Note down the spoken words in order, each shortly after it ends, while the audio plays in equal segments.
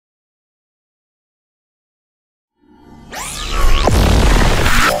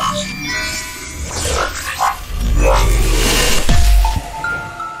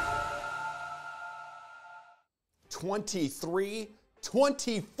23,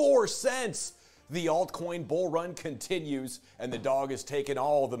 24 cents. The altcoin bull run continues, and the dog is taking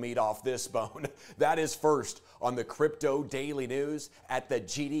all the meat off this bone. That is first on the Crypto Daily News at the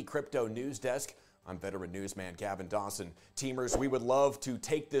GD Crypto News Desk. I'm veteran newsman Gavin Dawson. Teamers, we would love to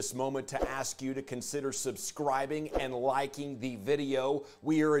take this moment to ask you to consider subscribing and liking the video.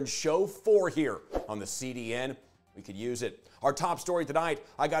 We are in show 4 here on the CDN. We could use it. Our top story tonight,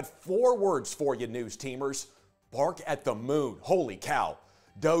 I got 4 words for you, news teamers. Bark at the moon. Holy cow.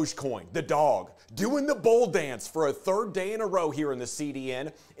 Dogecoin, the dog, doing the bull dance for a 3rd day in a row here in the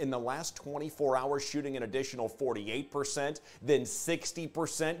CDN. In the last 24 hours, shooting an additional 48%, then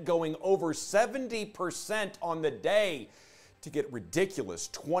 60%, going over 70% on the day to get ridiculous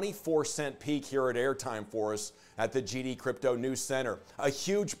 24-cent peak here at airtime for us at the GD Crypto News Center. A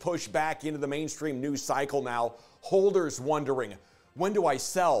huge push back into the mainstream news cycle now. Holders wondering, when do I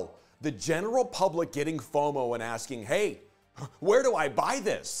sell? The general public getting FOMO and asking, hey, where do I buy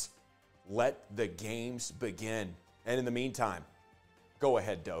this? Let the games begin. And in the meantime, go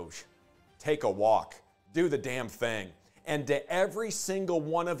ahead, Doge. Take a walk. Do the damn thing. And to every single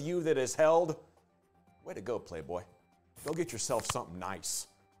one of you that has held, way to go, Playboy. Go get yourself something nice.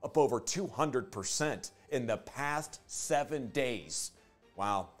 Up over 200% in the past 7 days.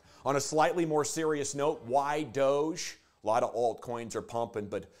 Wow. On a slightly more serious note, why Doge? A lot of altcoins are pumping,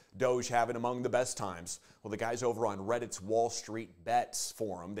 but Doge having among the best times. Well, the guys over on Reddit's Wall Street Bets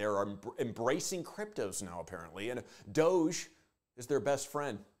forum, they're embracing cryptos now, apparently, and Doge is their best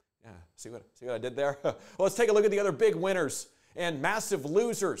friend. Yeah, see what I did there? Well, let's take a look at the other big winners and massive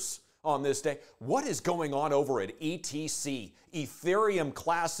losers on this day. What is going on over at ETC? Ethereum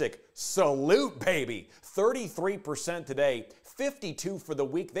Classic, salute, baby. 33% today, 52 for the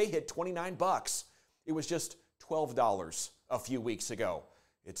week. They hit 29 bucks. It was just $12 a few weeks ago.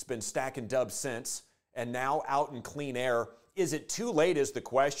 It's been stacking dubs since, and now out in clean air. Is it too late is the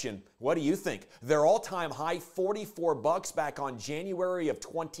question. What do you think? Their all-time high, 44 bucks back on January of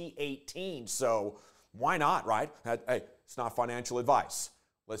 2018. So why not, right? Hey, it's not financial advice.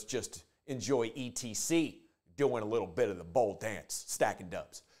 Let's just enjoy ETC doing a little bit of the bull dance, stacking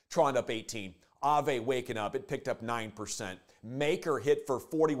dubs. Tron up 18. Aave waking up. It picked up 9%. Maker hit for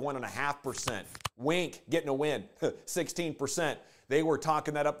 41.5%. Wink getting a win, 16%. They were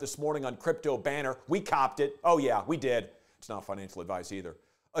talking that up this morning on Crypto Banner. We copped it. Oh yeah, we did. It's not financial advice either.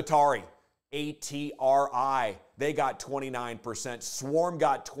 Atari, ATRI, they got 29%. Swarm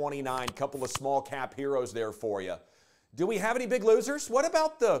got 29. Couple of small cap heroes there for you. Do we have any big losers? What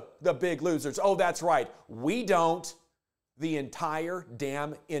about the big losers? Oh, that's right. We don't. The entire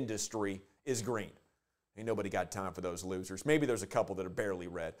damn industry is green. Ain't nobody got time for those losers. Maybe there's a couple that are barely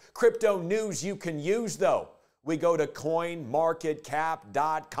red. Crypto news you can use, though. We go to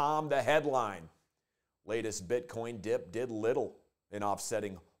coinmarketcap.com, the headline. Latest Bitcoin dip did little in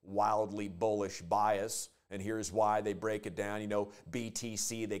offsetting wildly bullish bias. And here's why. They break it down. You know,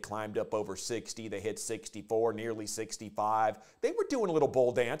 BTC, they climbed up over 60. They hit 64, nearly 65. They were doing a little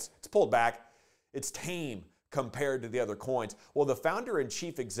bull dance. It's pulled back. It's tame compared to the other coins. Well, the founder and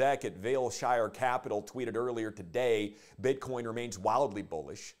chief exec at Vailshire Capital tweeted earlier today, Bitcoin remains wildly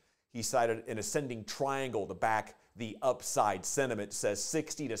bullish. He cited an ascending triangle to back the upside sentiment. Says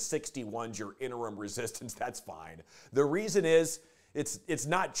 60 to 61's your interim resistance. That's fine. The reason is it's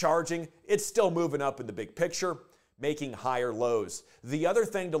not charging. It's still moving up in the big picture, making higher lows. The other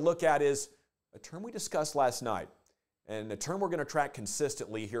thing to look at is a term we discussed last night, and a term we're going to track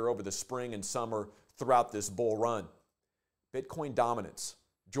consistently here over the spring and summer throughout this bull run. Bitcoin dominance.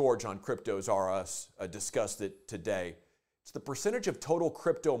 George on Cryptos R Us discussed it today. It's the percentage of total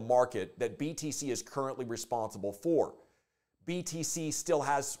crypto market that BTC is currently responsible for. BTC still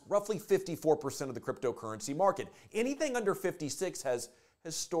has roughly 54% of the cryptocurrency market. Anything under 56 has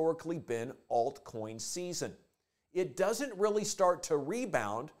historically been altcoin season. It doesn't really start to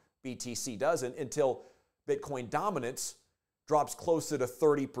rebound, BTC doesn't, until Bitcoin dominance drops closer to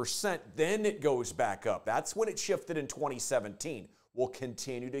 30%, then it goes back up. That's when it shifted in 2017. We'll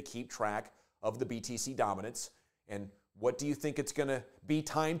continue to keep track of the BTC dominance. And what do you think it's going to be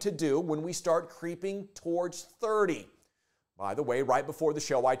time to do when we start creeping towards 30? By the way, right before the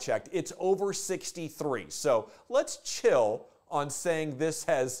show I checked, it's over 63. So let's chill on saying this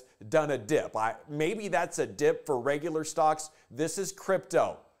has done a dip. Maybe that's a dip for regular stocks. This is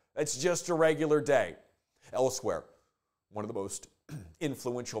crypto. It's just a regular day. Elsewhere, one of the most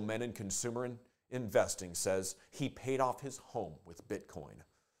influential men in consumer investing says he paid off his home with Bitcoin.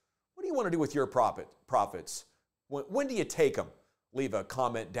 What do you want to do with your profits? When do you take them? Leave a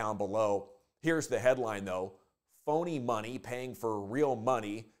comment down below. Here's the headline, though. Phony money paying for real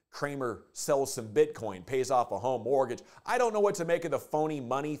money Cramer sells some Bitcoin, pays off a home mortgage. I don't know what to make of the phony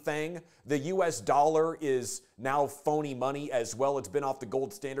money thing. The US dollar is now phony money as well. It's been off the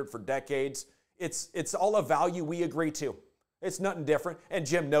gold standard for decades. It's all a value we agree to. It's nothing different, and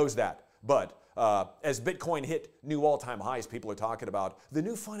Jim knows that. But as Bitcoin hit new all-time highs, people are talking about the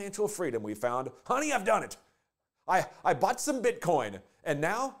new financial freedom we found. Honey, I've done it. I bought some Bitcoin, and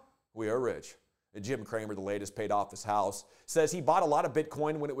now we are rich. And Jim Cramer, the latest, paid off his house. Says he bought a lot of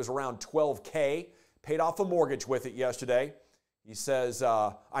Bitcoin when it was around $12K. Paid off a mortgage with it yesterday. He says,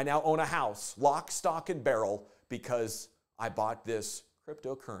 I now own a house, lock, stock, and barrel, because I bought this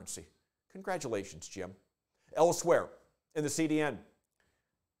cryptocurrency. Congratulations, Jim. Elsewhere in the CDN,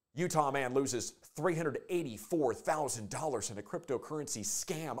 Utah man loses $384,000 in a cryptocurrency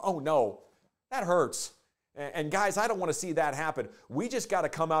scam. Oh no, that hurts. And guys, I don't want to see that happen. We just got to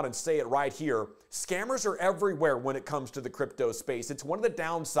come out and say it right here. Scammers are everywhere when it comes to the crypto space. It's one of the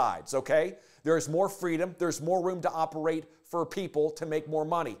downsides, okay? There's more freedom. There's more room to operate for people to make more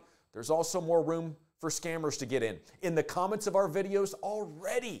money. There's also more room for scammers to get in. In the comments of our videos,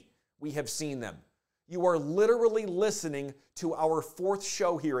 already we have seen them. You are literally listening to our fourth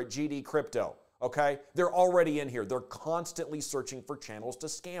show here at GD Crypto. Okay? They're already in here. They're constantly searching for channels to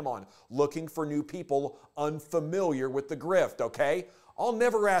scam on, looking for new people unfamiliar with the grift, okay? I'll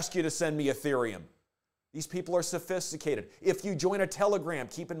never ask you to send me Ethereum. These people are sophisticated. If you join a Telegram,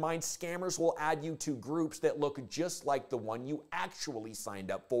 keep in mind scammers will add you to groups that look just like the one you actually signed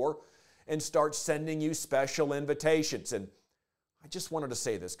up for and start sending you special invitations. And I just wanted to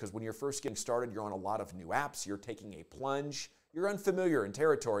say this because when you're first getting started, you're on a lot of new apps, you're taking a plunge, you're unfamiliar in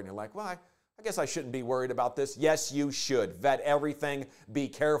territory, and you're like, well, I guess I shouldn't be worried about this. Yes, you should. Vet everything, be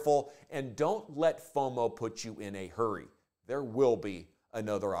careful, and don't let FOMO put you in a hurry. There will be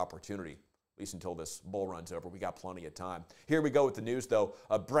another opportunity, at least until this bull runs over. We got plenty of time. Here we go with the news, though.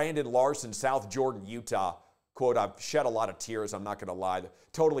 Brandon Larson, South Jordan, Utah. Quote, I've shed a lot of tears, I'm not going to lie.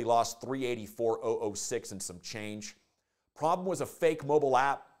 Totally lost $384,006 and some change. Problem was a fake mobile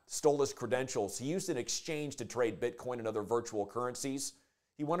app stole his credentials. He used an exchange to trade Bitcoin and other virtual currencies.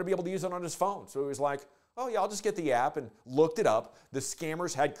 He wanted to be able to use it on his phone. So he was like, oh yeah, I'll just get the app, and looked it up. The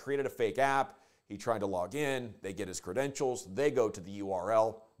scammers had created a fake app. He tried to log in. They get his credentials. They go to the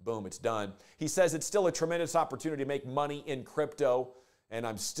URL. Boom, it's done. He says it's still a tremendous opportunity to make money in crypto, and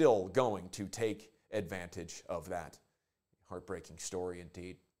I'm still going to take advantage of that. Heartbreaking story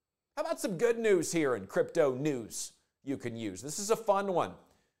indeed. How about some good news here in crypto news you can use? This is a fun one.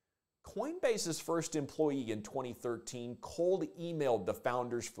 Coinbase's first employee in 2013 cold emailed the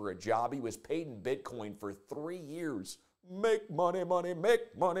founders for a job. He was paid in Bitcoin for 3 years. Make money, money,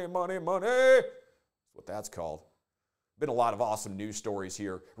 make money, money, money. That's what that's called. Been a lot of awesome news stories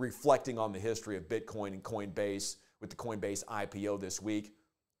here reflecting on the history of Bitcoin and Coinbase with the Coinbase IPO this week.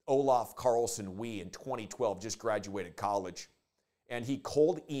 Olaf Carlson Wee in 2012 just graduated college. And he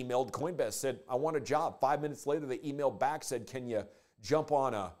cold emailed Coinbase, said, I want a job. 5 minutes later, they emailed back, said, can you jump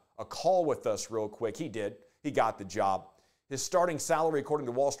on a call with us real quick? He did. He got the job. His starting salary, according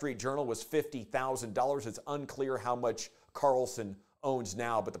to Wall Street Journal, was $50,000. It's unclear how much Carlson owns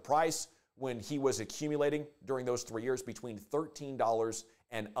now, but the price when he was accumulating during those 3 years between $13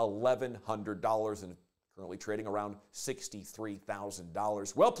 and $1,100 and currently trading around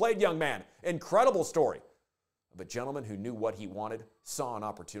 $63,000. Well played, young man. Incredible story of a gentleman who knew what he wanted, saw an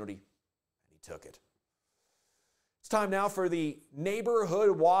opportunity, and he took it. It's time now for the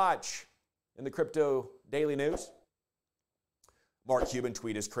Neighborhood Watch in the Crypto Daily News. Mark Cuban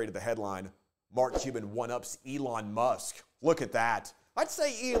tweet has created the headline, Mark Cuban one-ups Elon Musk. Look at that. I'd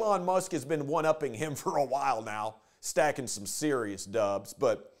say Elon Musk has been one-upping him for a while now, stacking some serious dubs.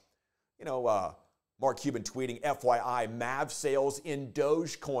 But, you know, Mark Cuban tweeting, FYI, MAV sales in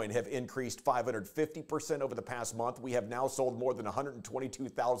Dogecoin have increased 550% over the past month. We have now sold more than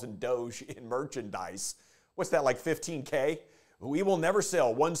 122,000 Doge in merchandise. What's that, like 15K? We will never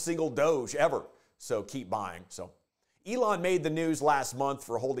sell one single Doge ever, so keep buying. So Elon made the news last month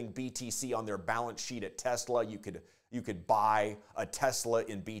for holding BTC on their balance sheet at Tesla. You could buy a Tesla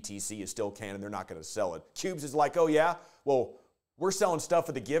in BTC. You still can, and they're not going to sell it. Cubes is like, oh yeah? Well, we're selling stuff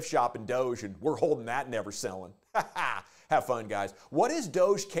at the gift shop in Doge, and we're holding that and never selling. Have fun, guys. What is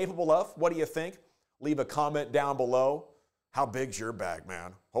Doge capable of? What do you think? Leave a comment down below. How big's your bag,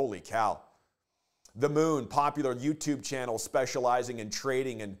 man? Holy cow. The Moon, popular YouTube channel specializing in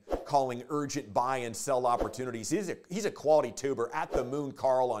trading and calling urgent buy and sell opportunities. He's a quality tuber at The Moon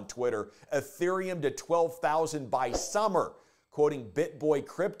Carl on Twitter. Ethereum to 12,000 by summer, quoting BitBoy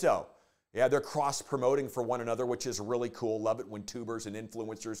Crypto. Yeah, they're cross-promoting for one another, which is really cool. Love it when tubers and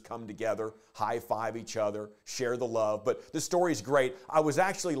influencers come together, high-five each other, share the love. But the story's great. I was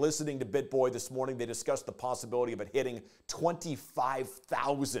actually listening to BitBoy this morning. They discussed the possibility of it hitting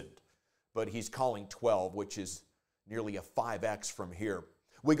 25,000, but he's calling 12, which is nearly a 5x from here.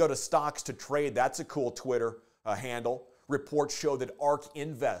 We go to stocks to trade. That's a cool Twitter handle. Reports show that ARK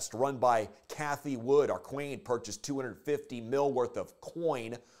Invest, run by Cathie Wood, our queen, purchased $250 million worth of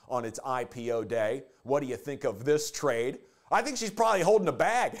coin on its IPO day. What do you think of this trade? I think she's probably holding a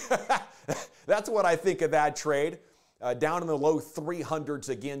bag. That's what I think of that trade. Down in the low 300s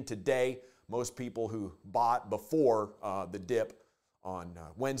again today. Most people who bought before the dip on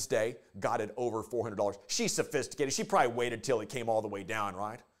Wednesday got it over $400. She's sophisticated. She probably waited till it came all the way down,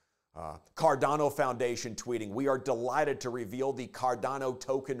 right? Cardano Foundation tweeting, "We are delighted to reveal the Cardano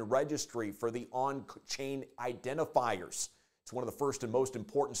token registry for the on-chain identifiers. It's one of the first and most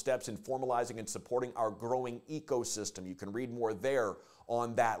important steps in formalizing and supporting our growing ecosystem." You can read more there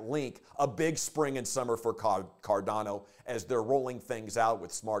on that link. A big spring and summer for Cardano as they're rolling things out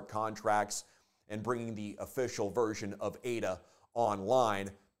with smart contracts and bringing the official version of ADA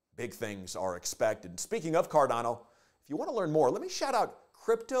online. Big things are expected. Speaking of Cardano, if you want to learn more, let me shout out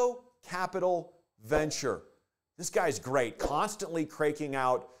Crypto Capital Venture. This guy's great, constantly cranking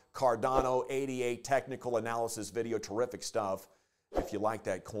out Cardano 88 technical analysis video, terrific stuff. If you like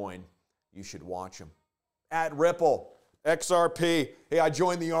that coin, you should watch him. At Ripple, XRP. Hey, I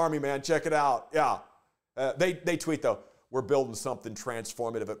joined the army, man. Check it out. Yeah. They tweet, though, "We're building something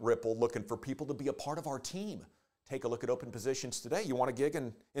transformative at Ripple, looking for people to be a part of our team. Take a look at open positions today. You want a gig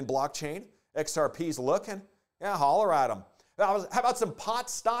in blockchain? XRP's looking. Yeah, holler at them." How about some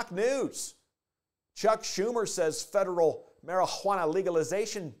pot stock news? Chuck Schumer says federal marijuana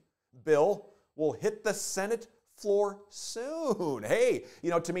legalization bill will hit the Senate floor soon. Hey,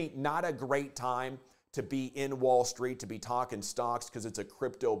 to me, not a great time to be in Wall Street, to be talking stocks, because it's a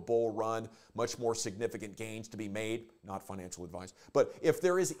crypto bull run, much more significant gains to be made. Not financial advice. But if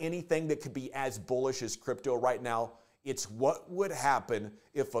there is anything that could be as bullish as crypto right now, it's what would happen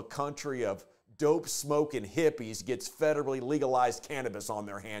if a country of dope smoking hippies gets federally legalized cannabis on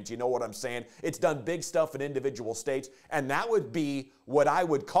their hands. You know what I'm saying? It's done big stuff in individual states, and that would be what I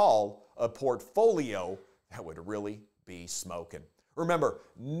would call a portfolio that would really be smoking. Remember,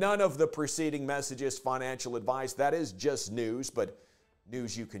 none of the preceding messages financial advice. That is just news, but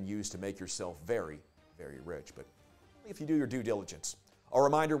news you can use to make yourself very, very rich. But only if you do your due diligence. A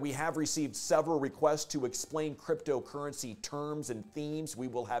reminder, we have received several requests to explain cryptocurrency terms and themes. We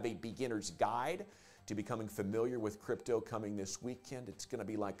will have a beginner's guide to becoming familiar with crypto coming this weekend. It's going to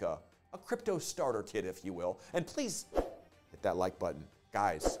be like a crypto starter kit, if you will. And please hit that like button.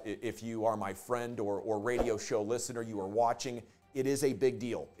 Guys, if you are my friend or radio show listener, you are watching, it is a big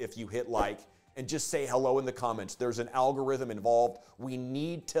deal if you hit like and just say hello in the comments. There's an algorithm involved. We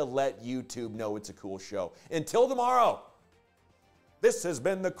need to let YouTube know it's a cool show. Until tomorrow, this has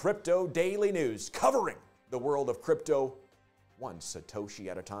been the Crypto Daily News, covering the world of crypto one Satoshi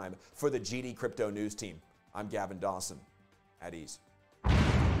at a time. For the GD Crypto News Team, I'm Gavin Dawson. At ease.